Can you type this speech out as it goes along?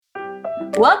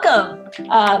Welcome.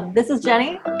 This is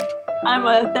Jenny. I'm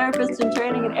a therapist in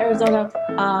training in Arizona,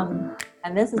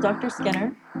 and this is Dr.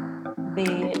 Skinner,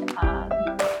 the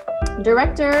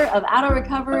director of Adult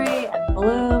Recovery and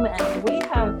Bloom, and we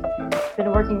have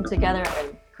been working together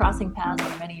and crossing paths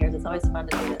for many years. It's always fun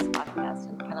to do this podcast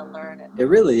and kind of learn and it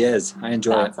really is. I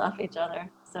enjoy bounce off each other.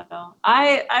 So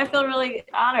I feel really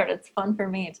honored. It's fun for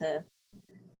me to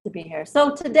be here.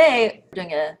 So today we're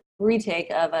doing a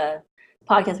retake of a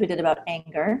podcast we did about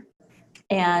anger.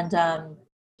 And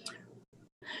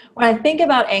when I think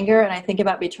about anger and I think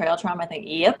about betrayal trauma, I think,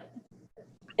 yep,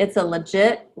 it's a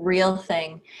legit, real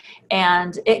thing.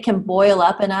 And it can boil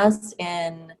up in us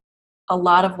in a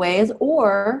lot of ways,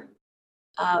 or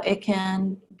it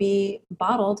can be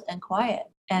bottled and quiet.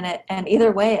 And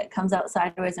either way, it comes out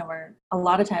sideways, and we're a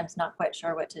lot of times not quite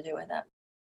sure what to do with it.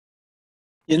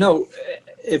 You know,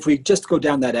 if we just go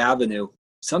down that avenue,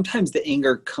 sometimes the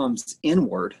anger comes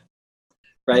inward,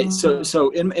 right? Mm-hmm. So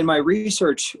in my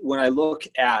research, when I look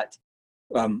at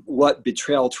what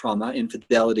betrayal trauma,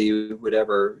 infidelity,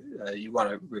 whatever you want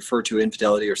to refer to,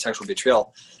 infidelity or sexual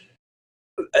betrayal,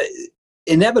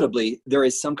 inevitably there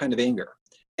is some kind of anger.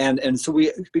 And so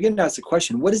we begin to ask the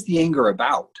question, what is the anger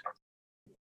about?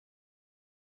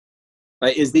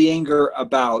 Right? Is the anger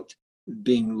about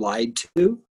being lied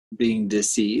to, being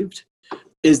deceived?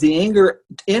 Is the anger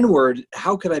inward?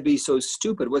 How could I be so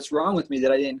stupid? What's wrong with me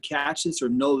that I didn't catch this or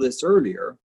know this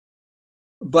earlier?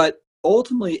 But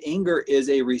ultimately, anger is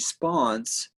a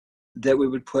response that we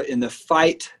would put in the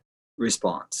fight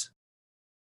response,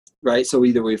 right? So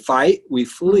either we fight, we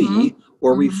flee, mm-hmm.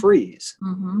 or we freeze.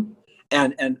 Mm-hmm.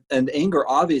 And anger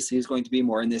obviously is going to be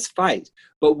more in this fight.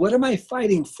 But what am I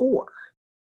fighting for?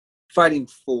 Fighting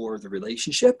for the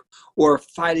relationship, or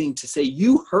fighting to say,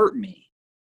 you hurt me?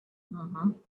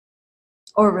 Mm-hmm.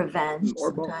 Or revenge,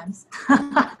 or sometimes.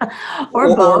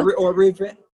 or both. Or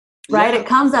revenge. Right? Yeah, it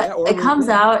comes out. Yeah, it comes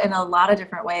out in a lot of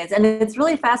different ways. And it's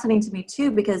really fascinating to me too,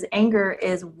 because anger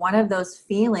is one of those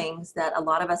feelings that a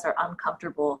lot of us are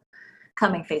uncomfortable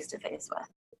coming face to face with.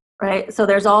 Right? So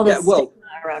there's all this stigma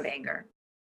around anger.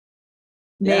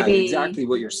 Maybe, yeah, exactly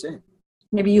what you're saying.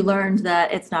 Maybe you learned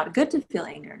that it's not good to feel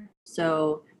anger,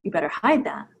 so you better hide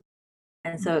that.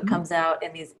 And so it comes out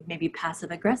in these maybe passive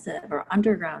aggressive or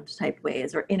underground type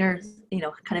ways, or inner,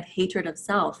 kind of hatred of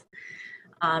self.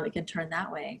 It can turn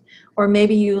that way. Or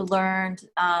maybe you learned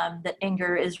that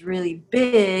anger is really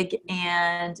big,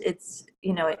 and it's,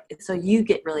 so you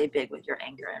get really big with your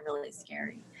anger and really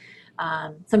scary.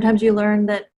 Sometimes you learn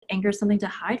that anger is something to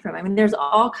hide from. I mean, there's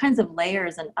all kinds of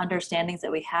layers and understandings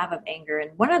that we have of anger.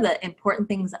 And one of the important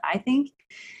things I think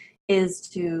is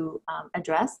to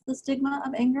address the stigma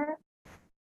of anger,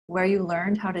 where you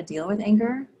learned how to deal with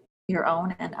anger, your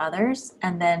own and others,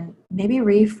 and then maybe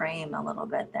reframe a little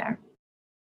bit there.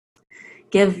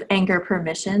 Give anger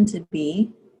permission to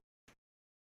be,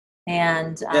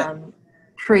 and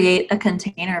create a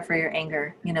container for your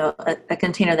anger, a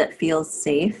container that feels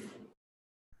safe.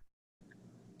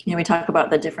 We talk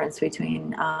about the difference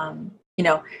between,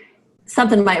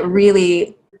 something might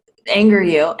really anger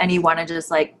you and you want to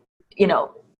just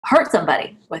hurt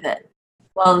somebody with it.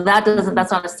 Well,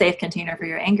 that's not a safe container for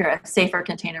your anger. A safer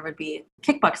container would be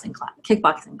kickboxing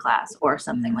class or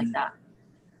something like that.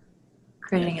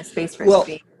 Creating a space for it to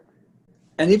be.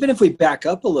 And even if we back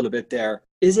up a little bit there,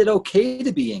 is it okay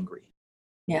to be angry?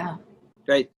 Yeah.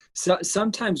 Right. So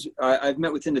sometimes I've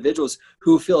met with individuals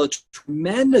who feel a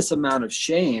tremendous amount of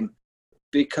shame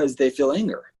because they feel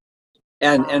anger.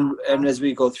 And as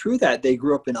we go through that, they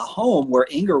grew up in a home where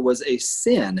anger was a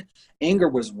sin. Anger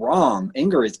was wrong.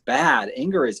 Anger is bad.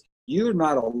 You're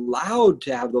not allowed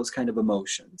to have those kind of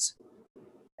emotions.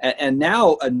 And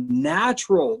now a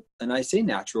natural, and I say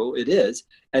natural, it is,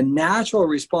 a natural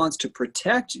response to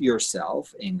protect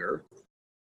yourself, anger,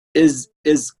 is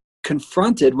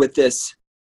confronted with this,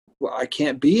 well, I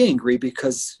can't be angry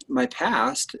because my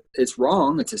past, it's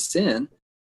wrong, it's a sin.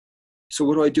 So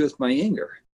what do I do with my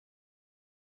anger?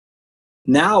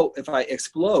 Now, if I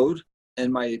explode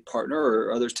and my partner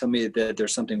or others tell me that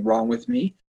there's something wrong with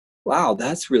me, wow,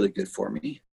 that's really good for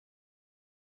me.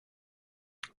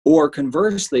 Or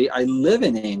conversely, I live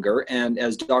in anger, and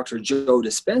as Dr. Joe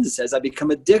Dispenza says, I become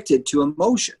addicted to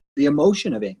emotion, the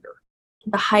emotion of anger.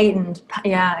 The heightened,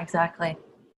 yeah, exactly.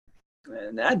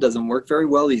 And that doesn't work very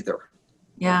well either.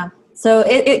 Yeah. So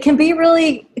it can be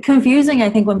really confusing, I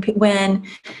think, when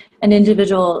an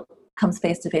individual comes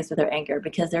face to face with their anger,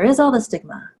 because there is all the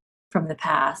stigma from the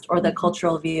past, or the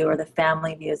cultural view, or the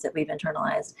family views that we've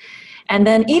internalized. And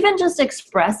then even just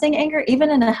expressing anger, even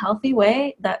in a healthy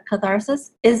way, that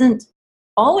catharsis isn't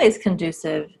always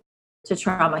conducive to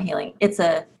trauma healing. It's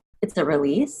a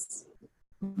release.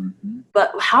 Mhm.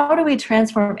 But how do we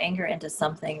transform anger into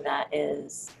something that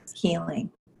is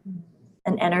healing,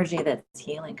 an energy that's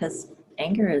healing? Because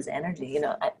anger is energy.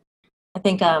 I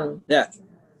think Yeah.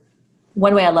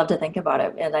 one way I love to think about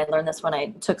it, and I learned this when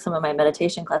I took some of my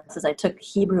meditation classes, I took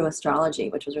Hebrew astrology,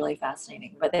 which was really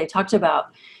fascinating. But they talked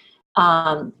about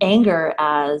anger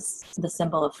as the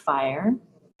symbol of fire.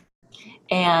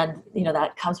 And,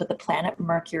 that comes with the planet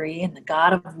Mercury and the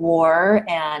god of war.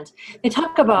 And they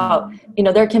talk about,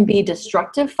 there can be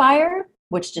destructive fire,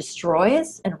 which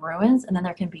destroys and ruins. And then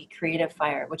there can be creative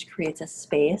fire, which creates a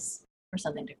space for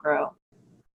something to grow.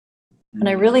 And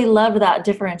I really love that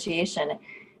differentiation.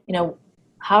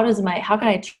 How can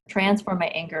I transform my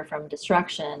anger from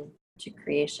destruction to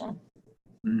creation?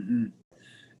 Mm-hmm.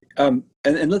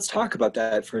 And let's talk about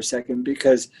that for a second,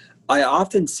 because I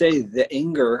often say the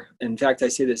anger, in fact, I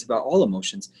say this about all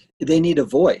emotions, they need a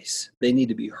voice. They need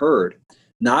to be heard,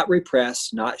 not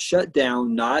repressed, not shut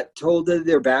down, not told that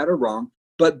they're bad or wrong.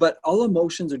 But all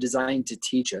emotions are designed to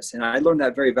teach us. And I learned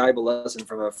that very valuable lesson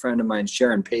from a friend of mine,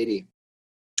 Sharon Patey.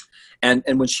 And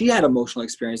when she had emotional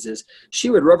experiences, she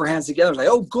would rub her hands together and say,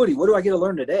 oh, goody, what do I get to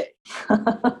learn today?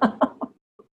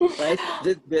 Right?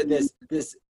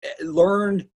 This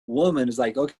learned woman is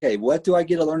like, okay, what do I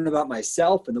get to learn about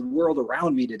myself and the world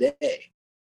around me today?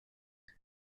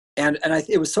 And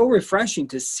it was so refreshing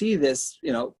to see this.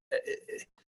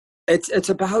 It's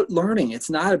about learning. It's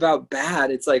not about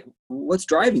bad. It's like, what's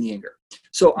driving the anger?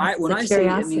 So when I say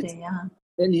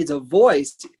it needs a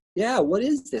voice, yeah, what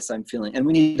is this I'm feeling? And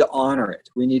we need to honor it.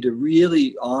 We need to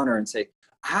really honor and say,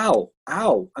 ow,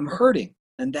 I'm hurting.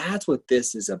 And that's what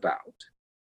this is about.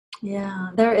 Yeah,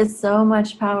 there is so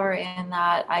much power in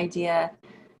that idea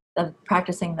of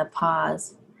practicing the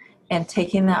pause and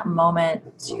taking that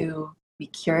moment to be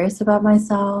curious about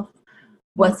myself.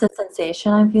 What's the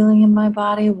sensation I'm feeling in my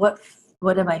body? What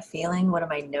am I feeling? What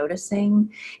am I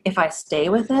noticing? If I stay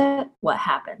with it, what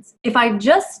happens? If I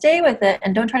just stay with it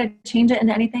and don't try to change it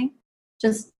into anything,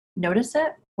 just notice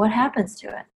it, what happens to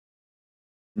it?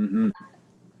 Mm-hmm.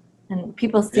 And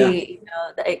people see,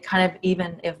 that it kind of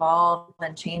even evolve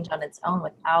and change on its own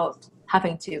without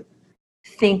having to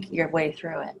think your way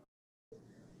through it.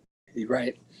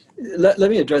 Right. Let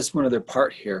me address one other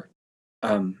part here.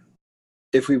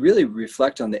 If we really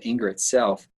reflect on the anger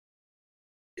itself,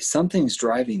 something's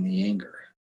driving the anger.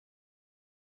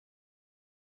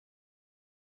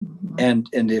 Mm-hmm.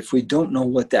 And if we don't know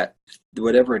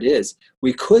whatever it is,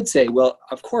 we could say, well,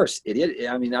 of course it is.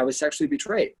 I mean, I was sexually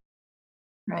betrayed.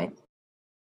 Right.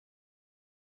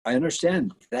 I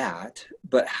understand that,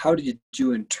 but how did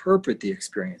you interpret the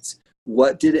experience?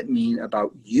 What did it mean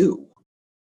about you,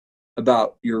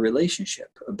 about your relationship,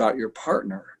 about your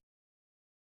partner?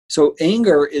 So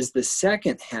anger is the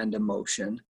second-hand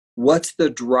emotion. What's the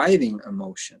driving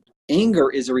emotion?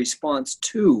 Anger is a response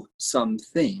to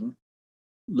something.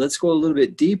 Let's go a little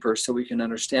bit deeper so we can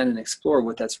understand and explore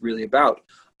what that's really about.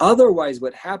 Otherwise,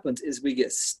 what happens is we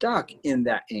get stuck in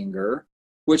that anger,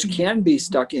 which can be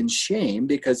stuck in shame,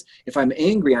 because if I'm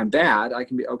angry, I'm bad. I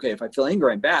can be, okay, if I feel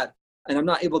anger, I'm bad. And I'm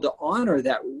not able to honor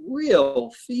that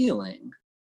real feeling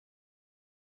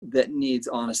that needs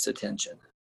honest attention.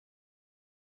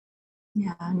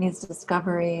 Yeah, it needs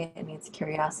discovery, it needs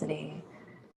curiosity,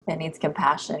 it needs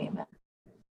compassion even.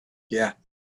 Yeah.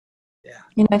 Yeah.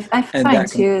 I find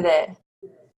too that,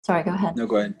 sorry, go ahead. No,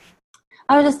 go ahead.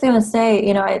 I was just going to say,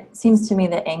 it seems to me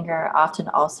that anger often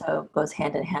also goes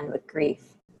hand in hand with grief,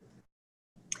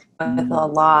 with the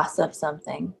loss of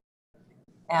something.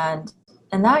 And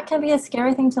that can be a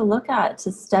scary thing to look at,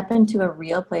 to step into a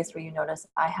real place where you notice,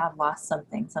 I have lost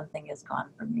something is gone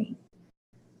from me.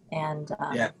 And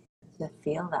to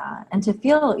feel that, and to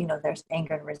feel, there's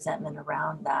anger and resentment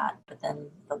around that, but then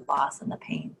the loss and the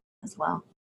pain as well.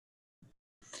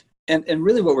 And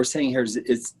really what we're saying here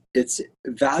is it's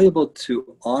valuable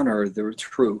to honor the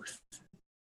truth,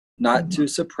 not to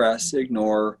suppress,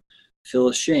 ignore, feel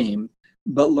ashamed,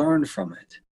 but learn from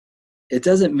it. It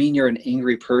doesn't mean you're an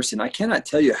angry person. I cannot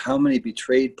tell you how many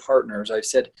betrayed partners I've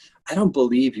said, I don't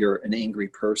believe you're an angry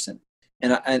person.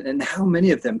 And how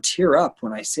many of them tear up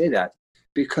when I say that,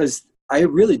 because I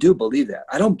really do believe that.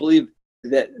 I don't believe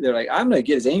that they're like, I'm going to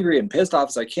get as angry and pissed off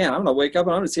as I can. I'm going to wake up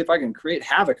and I'm going to see if I can create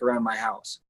havoc around my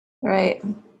house. Right.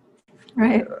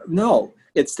 No,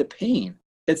 it's the pain.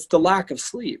 It's the lack of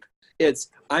sleep. It's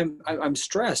I'm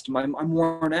stressed. I'm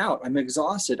worn out. I'm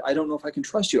exhausted. I don't know if I can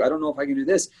trust you. I don't know if I can do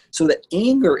this. So the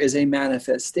anger is a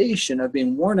manifestation of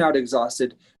being worn out,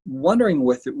 exhausted, wondering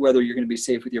whether you're going to be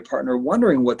safe with your partner,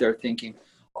 wondering what they're thinking.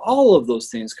 All of those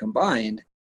things combined.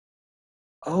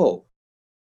 Oh,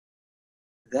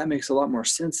 that makes a lot more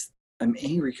sense I'm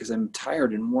angry because I'm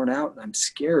tired and worn out, and I'm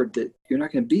scared that you're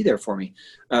not going to be there for me.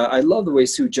 I love the way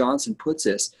Sue Johnson puts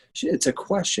this. It's a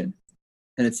question,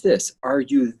 and it's this: are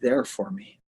you there for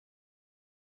me?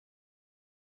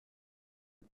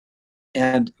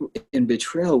 And in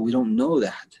betrayal, we don't know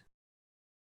that.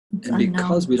 And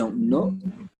because we don't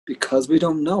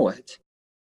know it,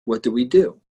 what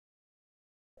do?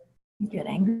 You get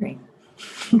angry.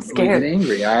 Scared. We get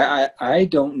angry. I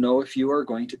don't know if you are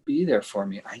going to be there for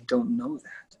me. I don't know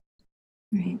that.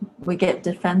 Right. We get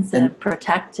defensive,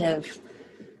 protective,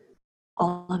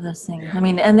 all of those things. I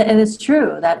mean, and it's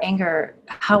true, that anger,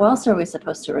 how else are we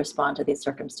supposed to respond to these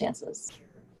circumstances?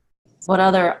 What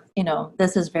other,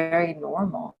 this is very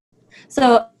normal.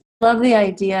 So I love the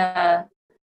idea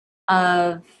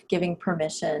of giving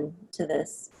permission to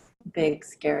this big,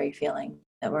 scary feeling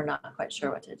that we're not quite sure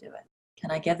what to do with.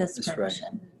 Can I give this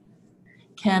permission?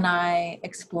 Right. Can I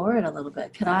explore it a little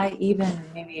bit? Could I even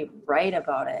maybe write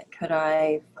about it? Could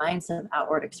I find some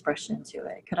outward expression to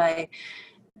it? Could I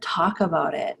talk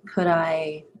about it? Could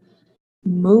I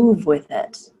move with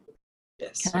it?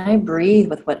 Yes. Can I breathe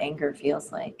with what anger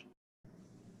feels like?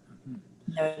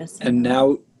 Noticing. And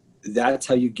now that's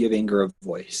how you give anger a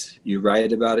voice. You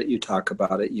write about it, you talk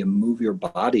about it, you move your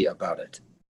body about it.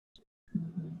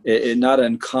 Mm-hmm. It's not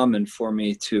uncommon for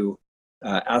me to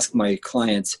ask my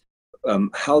clients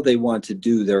how they want to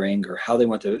do their anger, how they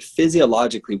want to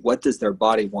physiologically, what does their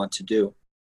body want to do?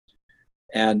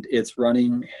 And it's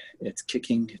running, it's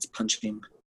kicking, it's punching,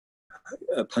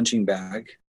 a punching bag,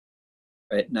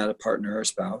 right? Not a partner or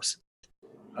spouse.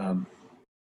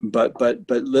 But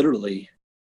literally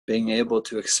being able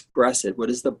to express it. What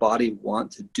does the body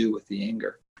want to do with the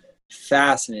anger?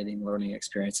 Fascinating learning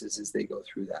experiences as they go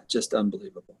through that. Just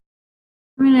unbelievable.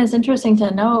 I mean, it's interesting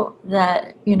to know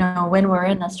that, when we're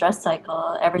in the stress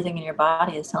cycle, everything in your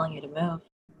body is telling you to move.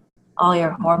 All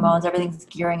your hormones, everything's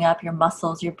gearing up, your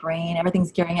muscles, your brain,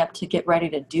 everything's gearing up to get ready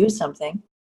to do something.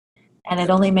 And it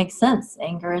only makes sense.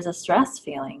 Anger is a stress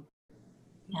feeling.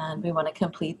 And we want to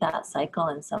complete that cycle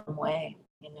in some way,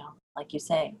 like you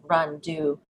say, run,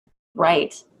 do,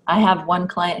 write. I have one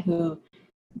client who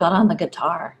got on the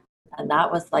guitar, and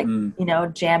that was like,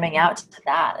 jamming out to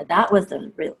that. That was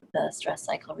the stress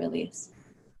cycle release.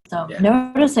 So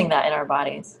noticing that in our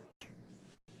bodies.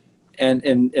 And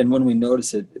when we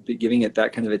notice it, giving it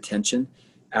that kind of attention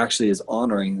actually is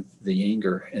honoring the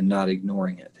anger and not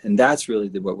ignoring it. And that's really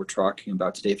what we're talking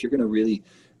about today. If you're going to really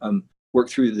work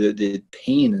through the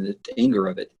pain and the anger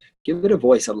of it, give it a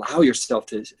voice. Allow yourself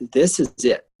to, this is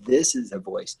it. This is a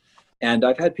voice. And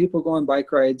I've had people go on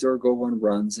bike rides or go on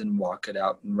runs and walk it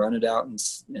out and run it out and,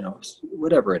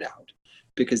 whatever it out,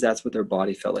 because that's what their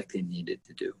body felt like they needed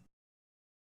to do.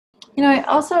 I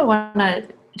also want to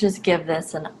just give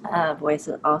this a voice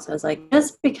also, is like,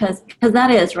 just because that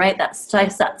is, right, that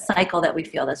cycle that we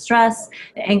feel, the stress,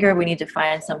 the anger, we need to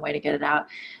find some way to get it out.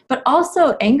 But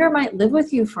also anger might live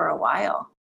with you for a while.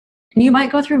 And you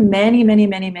might go through many, many,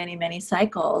 many, many, many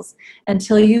cycles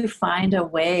until you find a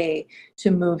way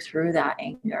to move through that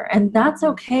anger. And that's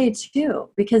okay too,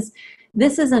 because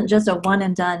this isn't just a one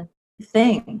and done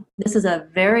thing. This is a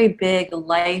very big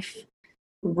life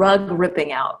rug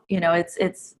ripping out.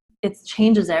 It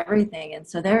changes everything. And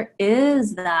so there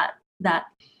is that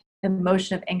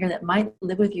emotion of anger that might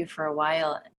live with you for a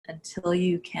while until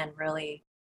you can really,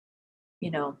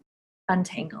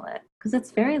 untangle it, because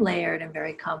it's very layered and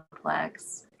very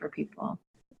complex for people.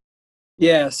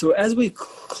 Yeah. So as we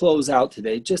close out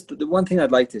today, just the one thing I'd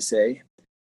like to say,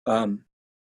 a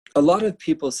lot of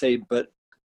people say, but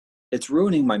it's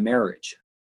ruining my marriage.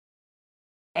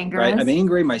 Anger, right? I'm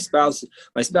angry. My spouse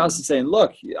is saying,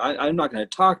 look, I'm not going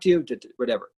to talk to you,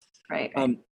 whatever. Right.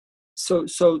 So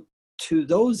to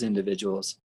those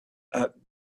individuals,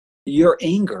 your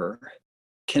anger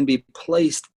can be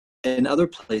placed in other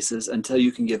places until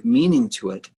you can give meaning to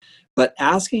it. But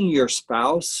asking your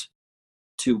spouse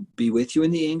to be with you in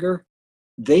the anger,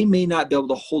 they may not be able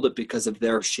to hold it because of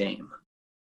their shame.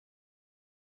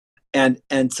 And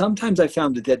sometimes I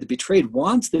found that the betrayed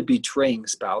wants the betraying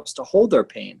spouse to hold their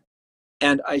pain.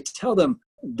 And I tell them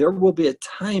there will be a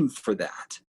time for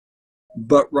that.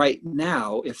 But right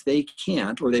now, if they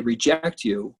can't or they reject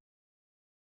you,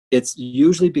 it's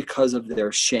usually because of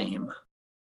their shame.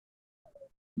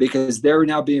 Because they're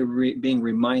now being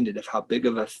reminded of how big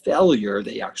of a failure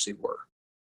they actually were.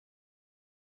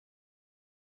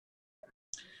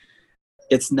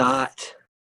 It's not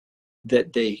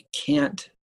that they can't,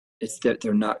 it's that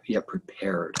they're not yet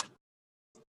prepared.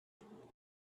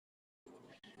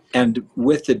 And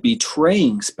with the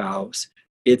betraying spouse,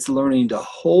 it's learning to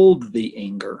hold the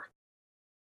anger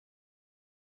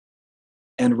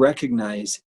and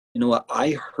recognize you know what,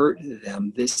 I hurt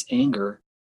them. This anger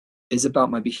is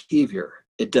about my behavior.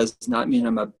 It does not mean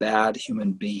I'm a bad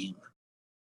human being.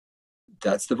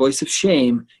 That's the voice of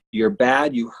shame. You're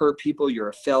bad. You hurt people. You're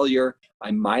a failure.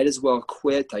 I might as well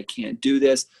quit. I can't do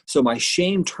this. So my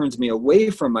shame turns me away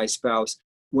from my spouse,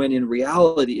 when in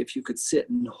reality, if you could sit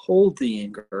and hold the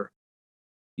anger,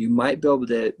 you might be able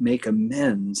to make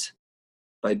amends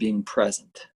by being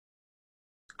present.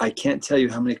 I can't tell you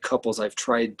how many couples I've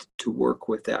tried to work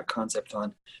with that concept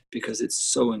on, because it's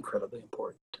so incredibly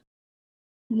important.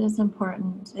 It is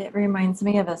important. It reminds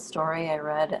me of a story I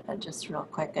read, just real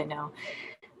quick, I know,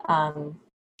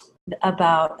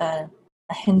 about a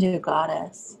Hindu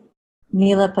goddess,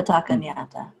 Nila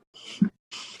Patakanyata.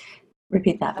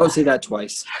 Repeat that. I'll say that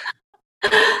twice.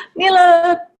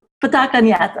 Nila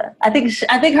Patakanyata. I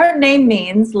think her name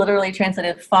means, literally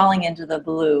translated, falling into the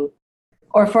blue,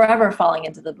 or forever falling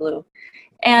into the blue.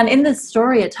 And in this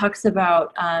story, it talks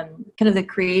about kind of the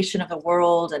creation of the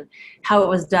world and how it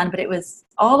was done. But it was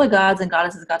all the gods and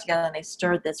goddesses got together and they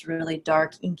stirred this really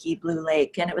dark, inky blue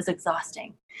lake. And it was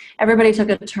exhausting. Everybody took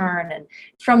a turn. And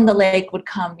from the lake would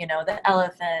come, the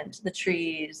elephant, the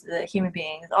trees, the human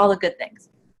beings, all the good things.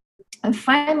 And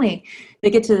finally, they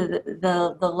get to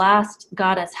the last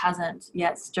goddess hasn't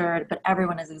yet stirred, but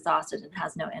everyone is exhausted and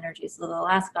has no energy. So the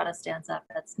last goddess stands up.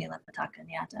 That's Nila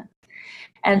Patakanyata.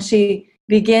 And she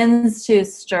begins to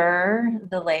stir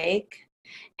the lake.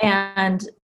 And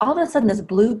all of a sudden, this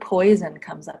blue poison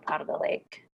comes up out of the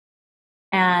lake.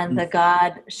 And the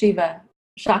god Shiva,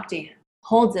 Shakti,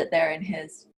 holds it there in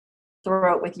his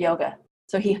throat with yoga.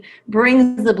 So he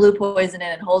brings the blue poison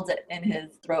in and holds it in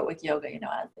his throat with yoga,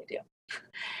 as they do.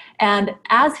 And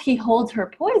as he holds her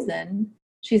poison,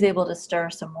 she's able to stir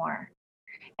some more.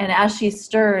 And as she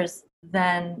stirs,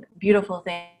 then beautiful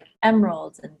things,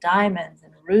 emeralds and diamonds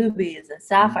and rubies and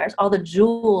sapphires, all the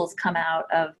jewels come out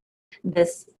of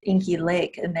this inky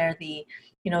lake. And they're the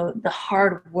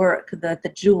hard work,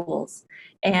 the jewels.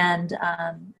 And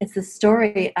it's the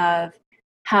story of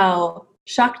how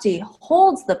Shakti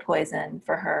holds the poison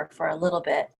for her for a little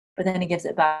bit, but then he gives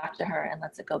it back to her and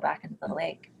lets it go back into the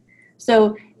lake.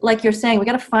 So like you're saying, we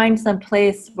got to find some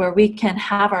place where we can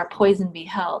have our poison be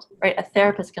held, right? A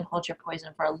therapist can hold your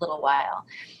poison for a little while.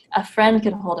 A friend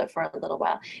can hold it for a little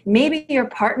while. Maybe your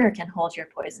partner can hold your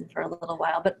poison for a little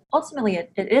while, but ultimately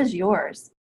it is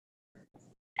yours.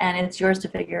 And it's yours to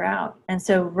figure out. And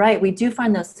so, right, we do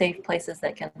find those safe places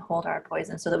that can hold our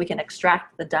poison so that we can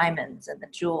extract the diamonds and the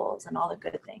jewels and all the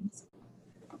good things.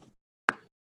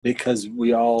 Because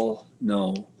we all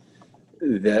know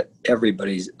that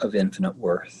everybody's of infinite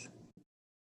worth.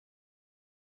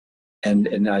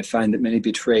 And I find that many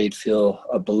betrayed feel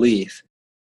a belief,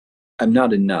 I'm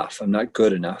not enough, I'm not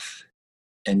good enough.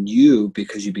 And you,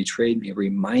 because you betrayed me,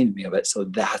 remind me of it. So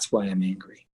that's why I'm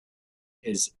angry.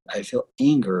 Is I feel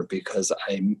anger because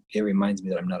it reminds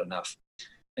me that I'm not enough.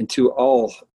 And to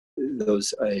all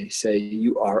those, I say,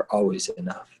 you are always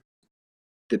enough.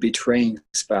 The betraying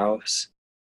spouse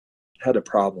had a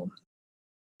problem.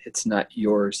 It's not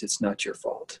yours. It's not your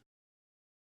fault.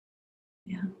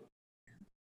 Yeah.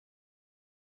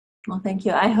 Well, thank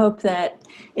you. I hope that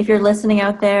if you're listening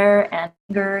out there and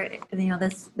anger,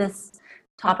 this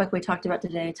topic we talked about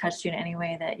today touched you in any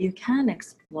way, that you can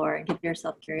explore and give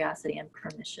yourself curiosity and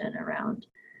permission around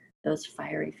those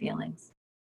fiery feelings.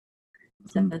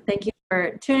 So thank you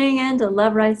for tuning in to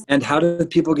Love Rise. And how do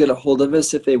people get a hold of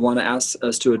us if they want to ask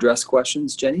us to address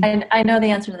questions, Jenny? I know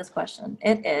the answer to this question.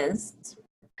 It is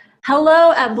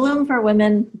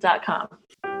hello@bloomforwomen.com.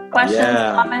 Questions,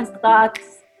 comments,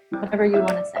 thoughts, whatever you want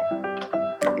to say.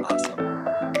 Awesome.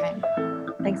 All right.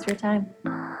 Thanks for your time.